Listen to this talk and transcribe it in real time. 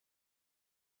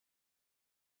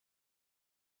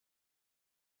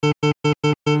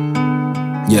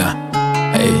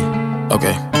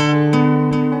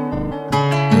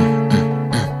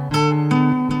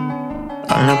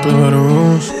play by the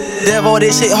rules. Devo,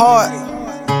 this shit hard.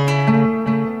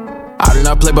 I do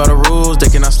not play by the rules, they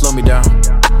cannot slow me down.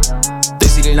 They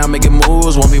see they not making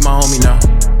moves, won't be my homie now.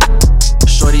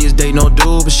 Shorty is day no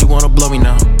dude, but she wanna blow me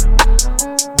now.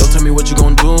 Don't tell me what you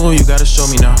gon' do, you gotta show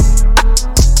me now.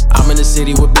 I'm in the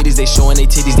city with biddies, they showing they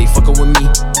titties, they fucking with me.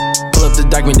 Pull up the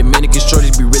document, Dominican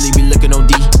shorties be really be looking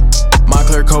OD.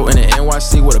 Moncler coat in the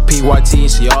NYC with a PYT and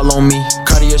she all on me.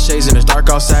 Cartier shades and it's dark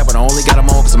outside, but I only got them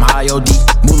on cause I'm high OD.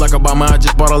 Move like Obama, I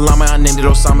just bought a llama, I named it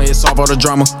Osama, it solve all the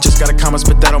drama. Just got a comment,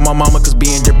 spit that on my mama, cause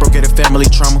being dip broke at a family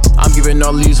trauma. I'm giving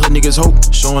all these hood niggas hope,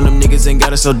 showing them niggas ain't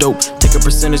gotta sell dope. Take a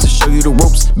percentage to show you the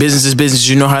ropes, business is business,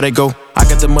 you know how they go. I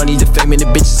got the money, the fame, and the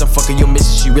bitches, I'm fucking your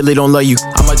missus, she really don't love you.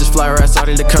 I might just fly her ass out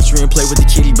of the country and play with the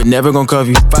kitty, but never gon' cover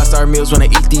you. 5-star meals when I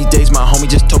eat these days, my homie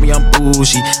just told me I'm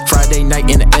bougie. Friday night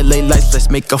in the LA lights,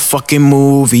 let's make a fucking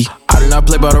movie. I do not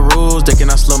play by the rules, they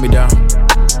cannot slow me down.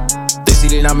 They see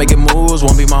they not making moves,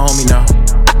 won't be my homie now.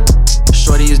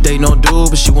 Shorty is day no dude,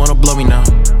 but she wanna blow me now.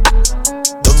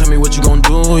 Don't tell me what you gon'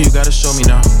 do, you gotta show me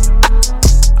now.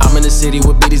 I'm in the city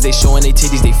with biddies, they showing they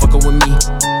titties, they fucking with me.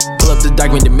 Pull up the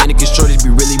document, Dominican shorties be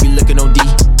really be looking OD.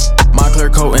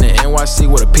 Moncler coat in the NYC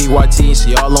with a PYT and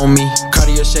she all on me.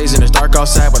 Cartier shades and it's dark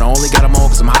outside, but I only got them on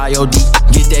cause I'm high OD.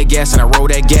 Get that gas and I roll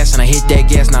that gas and I hit that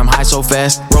gas, now I'm high so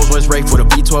fast. Rolls Royce Wraith with a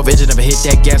V12 engine, never hit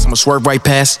that gas, I'ma swerve right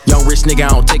past. Young rich nigga, I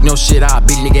don't take no shit, I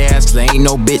beat a nigga ass cause I ain't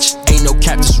no bitch. Ain't no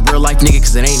cap, this is real life nigga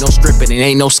cause it ain't no script and it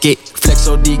ain't no skit. Flex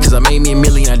OD cause I made me a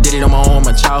million, I did it on my own,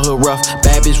 my childhood rough.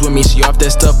 Bad bitch with me, she off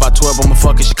that stuff, by 12 I'ma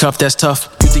fuck her, she cuffed, that's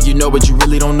tough. You think you know but you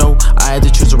really don't know, I had to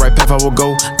choose the right path I would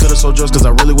go. Could've sold drugs cause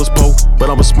I really was poor, but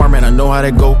I'm a smart man, I know how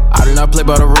that go. I do not play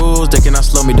by the rules, they cannot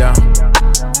slow me down.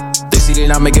 They see they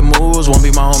not making moves, won't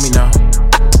be my homie now.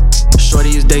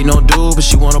 Shorty is day no dude, but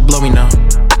she wanna blow me now.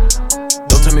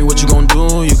 Don't tell me what you gon'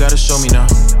 do, you gotta show me now.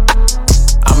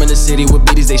 I'm in the city with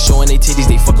biddies, they showing they titties,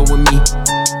 they fucking with me.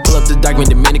 Pull up the document,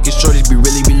 Dominican shorties be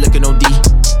really be looking OD.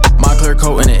 Moncler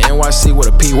coat in the NYC with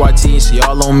a PYT and she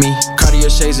all on me. Cartier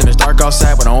shades and it's dark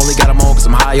outside, but I only got them on cause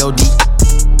I'm high OD.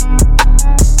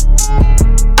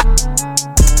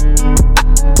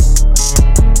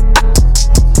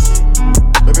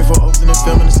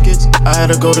 Filming the skits, I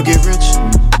had to go to get rich.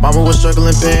 Mama was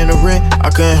struggling paying the rent, I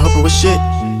couldn't help her with shit.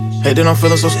 Hey, then I'm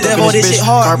feeling so stuck in this bitch.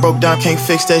 Car broke down, can't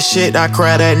fix that shit. I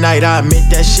cried at night, I admit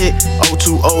that shit. Oh,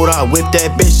 too old, I whipped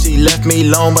that bitch. She left me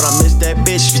alone, but I miss that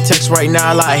bitch. If you text right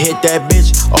now, I hit that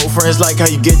bitch. Old friends like how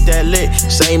you get that lit.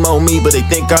 Same old me, but they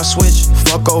think I switch.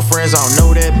 Fuck old friends, I don't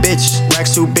know that bitch.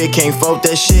 Racks too big, can't fold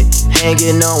that shit.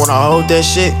 Hanging on when I hold that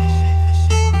shit.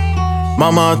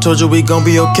 Mama, I told you we gon'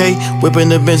 be okay. Whipping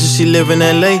the benches, she live in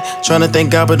LA. Tryna thank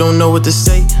God, but don't know what to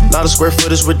say. Lot of square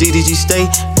footage where DDG stay.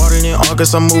 Bought it in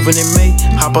August, I'm moving in May.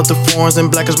 Hop out the foreigns and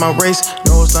black is my race.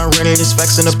 No, it's not renting, it's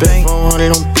facts in the bank.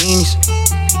 400 on beanies.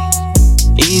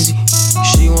 Easy.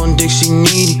 She want dick, she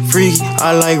needy. Freaky.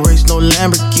 I like race, no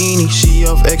Lamborghini. She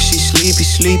off X, she sleepy.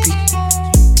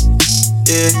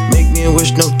 Yeah, make me a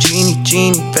wish, no genie.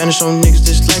 Vanish on niggas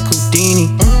just like Houdini.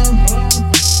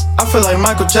 I feel like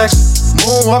Michael Jackson.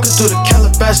 Moonwalking through the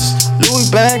Calabasas. Louis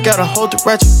bag, gotta hold the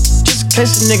ratchet. Just in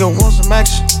case a nigga wants some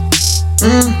action.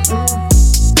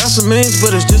 Got some millions,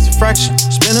 but it's just a fraction.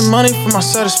 Spending money for my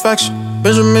satisfaction.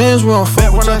 Benjamins, we don't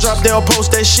fuck with when I drop, they'll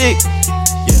post that shit.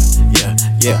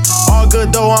 Yeah. All good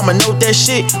though, I'ma note that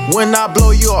shit. When I blow,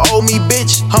 you'll owe me,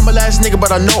 bitch. Humble ass nigga, but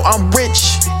I know I'm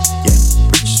rich. Yeah,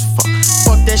 rich as fuck.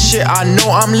 Fuck that shit, I know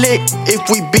I'm lit. If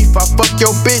we beef, I fuck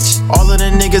your bitch. All of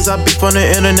the niggas I beef on the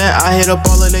internet, I hit up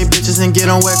all of they bitches and get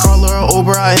on wet. Call her an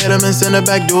Uber, I hit them and send her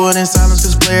back. Do it in silence,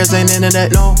 cause players ain't into that,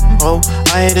 no. Oh,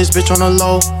 I hit this bitch on the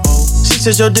low. Oh, she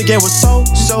said your dick game was so.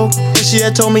 And she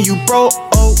had told me you broke.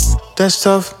 Oh, that's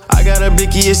tough. I got a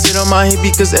blicky and sit on my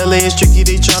hippie, cause LA is tricky,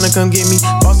 they tryna come get me.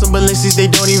 Bought some Balenci's, they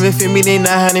don't even fit me, they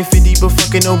 950, but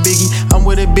fucking no biggie. I'm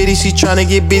with a biddy, she tryna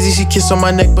get busy, she kissed on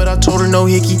my neck, but I told her no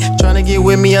hickey. Tryna get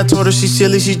with me, I told her she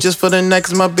silly, she just for the night,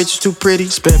 cause my bitch is too pretty.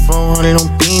 Spent 400 on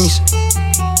beanies.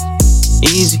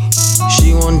 Easy.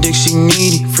 She want dick, she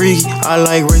needy. Freaky. I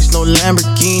like race, no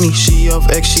Lamborghini. She off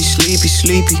X, she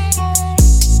sleepy.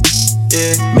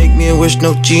 Yeah, make me a wish,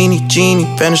 no genie.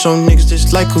 Vanish on niggas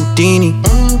just like Houdini.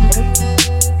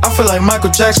 I feel like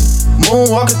Michael Jackson.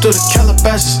 Moonwalking through the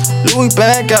Calabasas. Louis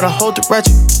bag, gotta hold the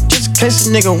ratchet. Just in case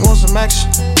a nigga wants some action.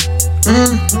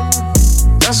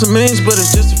 Got some millions, but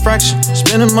it's just a fraction.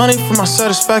 Spending money for my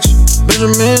satisfaction.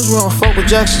 Benjamins, we don't fuck with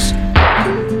Jacksons.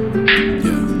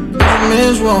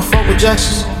 Benjamins, we don't fuck with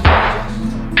Jacksons.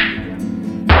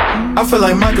 I feel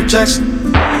like Michael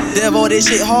Jackson. Devo, this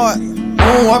shit hard.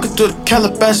 Moonwalking through the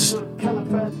Calabasas.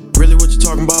 Really what you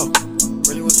talking about?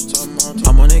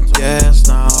 I'm on that gas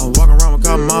now. Walking around with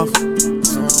cotton mouth.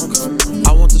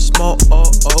 I want to smoke, I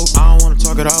don't wanna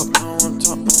talk it out.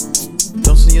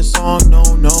 Don't sing your song, no,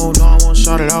 I wanna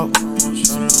shout it out.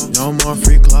 No more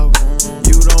free clout.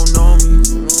 You don't know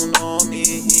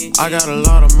me. I got a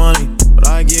lot of money, but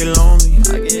I get lonely.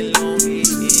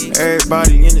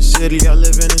 Everybody in the city I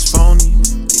live in is phony.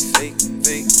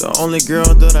 The only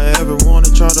girl that I ever wanna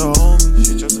try to hold me.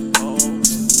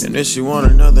 And if she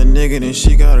want another nigga, then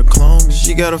she gotta clone me.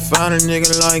 She gotta find a nigga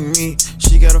like me.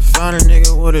 She gotta find a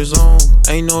nigga with his own.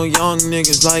 Ain't no young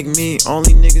niggas like me.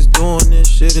 Only niggas doing this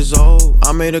shit is old.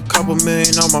 I made a couple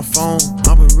million on my phone.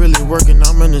 I've been really working,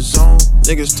 I'm in the zone.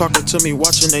 Niggas talking to me,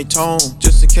 watching they tone.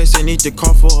 Just in case they need to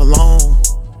call for a loan.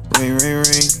 Ring, ring,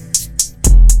 ring.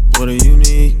 What do you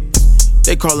need?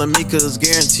 They calling me cause it's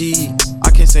guaranteed.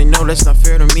 I can't say no, that's not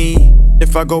fair to me.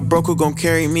 If I go broke, who gon'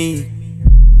 carry me?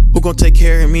 Who gon' take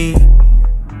care of me?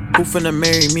 Who finna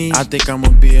marry me? I think I'ma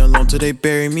be alone till they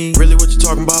bury me. Really what you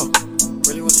talking about?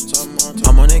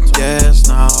 I'm on that gas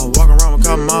now, walking around with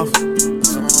cotton mouth.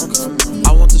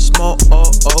 I want to smoke, I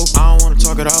don't wanna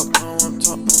talk it out.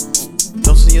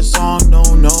 Don't sing your song, no,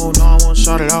 I wanna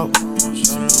shout it out.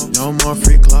 No more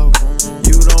free clout.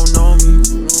 You don't know me.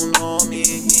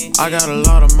 I got a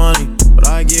lot of money, but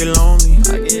I get lonely.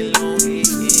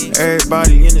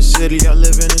 Everybody in the city I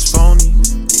live in is phony.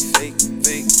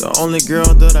 The only girl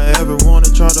that I ever wanna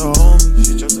try to hold me.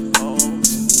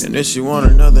 And if she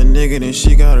want another nigga, then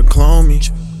she gotta clone me.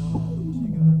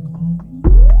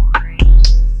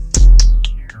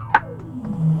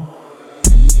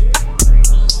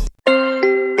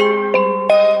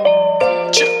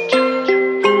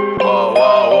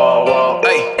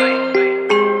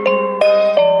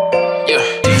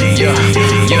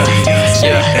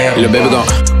 Little baby gon'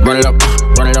 run it up,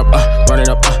 run it up, run it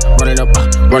up, run it up,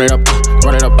 run it up,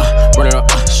 run it up, run it up.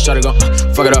 Shawty gon'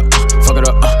 fuck it up, fuck it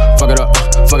up, fuck it up,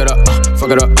 fuck it up,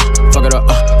 fuck it up, fuck it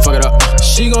up, fuck it up.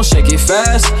 She gon' shake it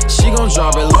fast, she gon'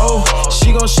 drop it low.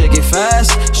 She gon' shake it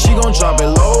fast, she gon' drop it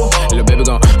low. Little baby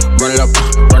gon' run it up,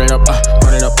 run it up,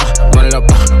 run it up, run it up,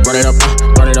 run it up,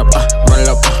 run it up, run it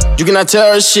up. You cannot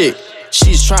tell her shit.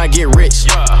 She's tryna get rich.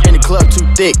 In the club too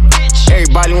thick.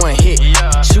 Everybody want hit.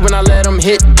 She when I let them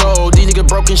hit go. These niggas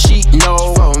broken sheet,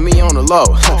 no. Follow me on the low.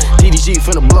 DDG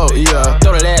finna blow, yeah.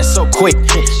 Throw that ass so quick.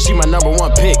 She my number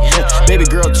one pick. Baby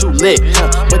girl too lit.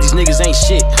 But these niggas ain't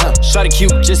shit. Shawty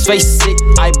cute, just face it.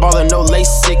 Eyeballin', no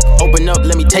LASIK. Open up,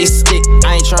 let me taste it.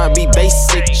 I ain't tryna be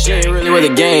basic. She ain't really with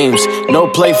the games. No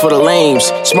play for the lames.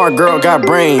 Smart girl got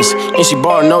brains. And she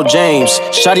ballin' no James.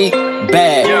 Shawty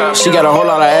bad. She got a whole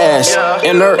lot of ass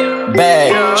in her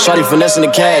bag. Shawty finessing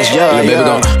the cash, yeah. Baby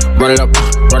gon' run it up,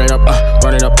 run it up,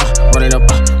 run it up, run it up,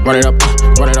 run it up,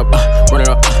 run it up, run it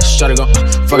up. Shawty gon'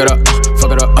 fuck it up,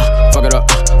 fuck it up, fuck it up,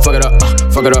 fuck it up,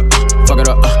 fuck it up, fuck it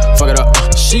up, fuck it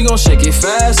up. She gon' shake it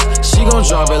fast, she gon'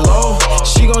 drop it low.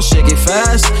 She gon' shake it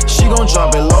fast, she gon'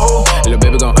 drop it low. Little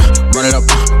baby gon' run it up,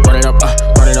 run it up,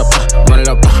 run it up, run it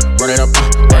up, run it up,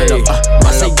 run it up.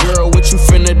 I say, girl, what you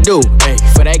finna do? Ay,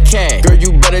 for that cash, girl,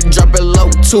 you better drop it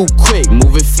low too quick,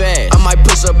 move it fast. I might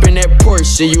push up in that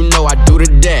Porsche, and you know I do the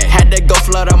dash. Had to go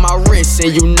flood on my wrist,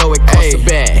 and you know it cost a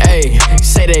bag. Ay,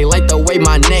 say they like the way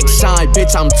my neck shine,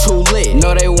 bitch, I'm too lit.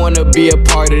 Know they wanna be a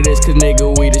part of this, cause nigga,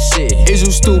 we the shit. Is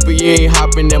you stupid? You ain't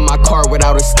hopping in my car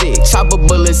without a stick. Chopper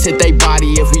bullets hit they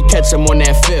body if we catch them on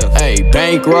that fifth. Ay,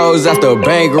 bank rolls after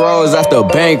bank rolls after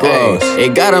bank rolls.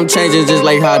 It got them changing just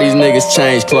like how these niggas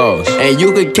change clothes. And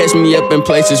you could catch me up in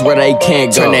places where they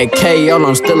can't go. Turn that KO,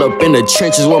 I'm still up in the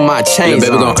trenches with my chains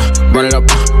baby on. Gon' run it up,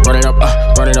 run it up,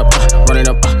 run it up, run it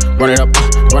up, run it up,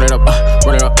 run it up,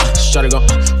 run it up. Shawty gon'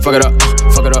 fuck it up,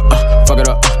 fuck it up, fuck it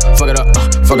up, fuck it up,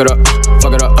 fuck it up,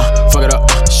 fuck it up, fuck it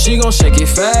up. She gon' shake it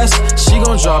fast, she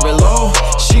gon' drop it low.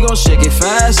 She gon' shake it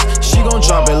fast, she gon'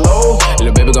 drop it low.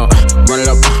 Little baby gon' run it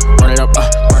up, run it up,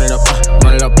 run it up,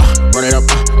 run it up, run it up,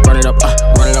 run it up,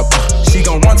 run it up. She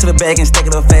gon' run to the bag and stack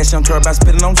it up fast. She don't care about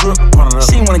spitting on drip.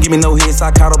 She ain't wanna give me no hits. I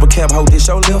caught up a cab, hold this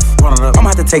show lift.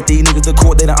 I'ma have to take these niggas to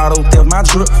court. They done auto theft my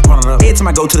drip. Every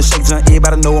time I go to the shake joint,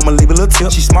 everybody know I'ma leave a little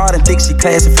tip. She smart and thick, she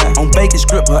classified. On bacon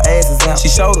strip, her ass is out. She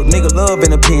showed a nigga love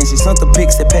in the pen. She sent the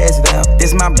pics that pass it out.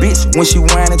 This my bitch. When she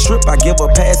whine and trip, I give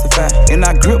her pacify. And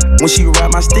I grip. When she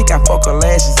ride my stick, I fuck her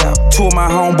lashes out. Two of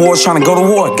my homeboys tryna go to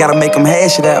war. Gotta make them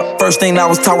hash it out. First thing I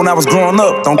was taught when I was growing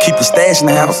up, don't keep a stash in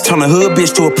the house. Turn a hood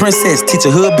bitch to a princess. Teach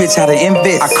a hood bitch how to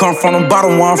invest. I come from the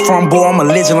bottom where I'm from, boy, I'm a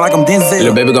legend like I'm Denzel.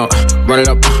 Little baby gon' run it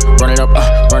up, run it up,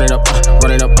 run it up,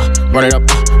 run it up, run it up,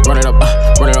 run it up,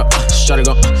 run it up. Shawty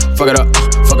gon' fuck it up,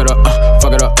 fuck it up,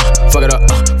 fuck it up, fuck it up,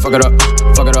 fuck it up,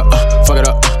 fuck it up, fuck it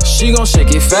up. She gon'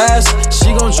 shake it fast, she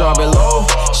gon' drop it low.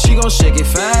 She gon' shake it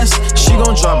fast, she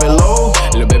gon' drop it low.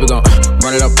 Little baby gon'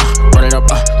 run it up, run it up,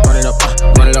 run it up,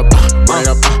 run it up, run it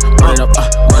up, run it up,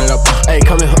 run it up. Hey,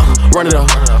 come here, run it up,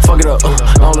 fuck it up.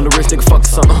 All in the wrist, nigga, fuck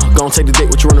something. Gon' take the date,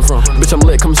 what you running from? Bitch, I'm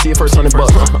lit, come see it first $100.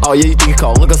 Oh yeah, you think you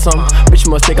call, look at something? Bitch,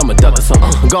 you must think I'm a duck or something.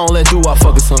 Gon' let do I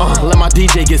fuck or something. Let my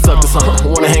DJ get sucked or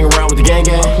something. Wanna hang around with the gang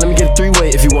gang? Let me get a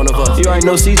 3-way if you one of us. You already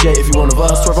know CJ if you one of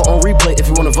us. Swerve on replay if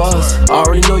you one of us. I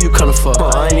already know you kinda fuck.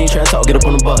 I ain't even tryna talk, get up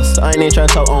on the bus. I ain't even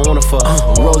tryna talk, I don't wanna fuck.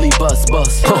 Rollie bus.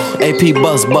 AP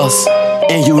bus.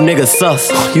 And you niggas sus.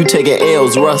 You taking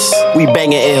L's, Russ. We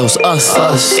banging L's, us.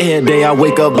 Every day I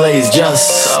wake up blaze,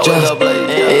 just.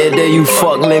 Every day you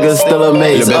fuck niggas still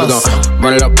amaze us.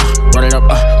 Run it up, run it up,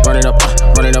 run it up,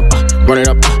 run it up, run it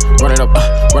up, run it up,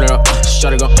 run it up.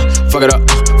 Shut it go, fuck it up,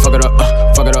 fuck it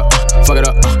up, fuck it up, fuck it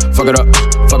up, fuck it up,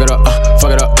 fuck it up,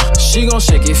 fuck it up. She gon'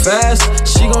 shake it fast,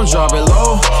 she gon' drop it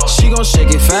low. She gon' shake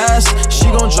it fast, she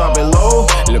gon' drop it low.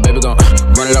 Little baby gon'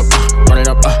 run it up, run it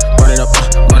up, run it up,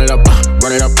 run it up,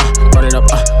 run it up, run it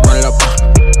up.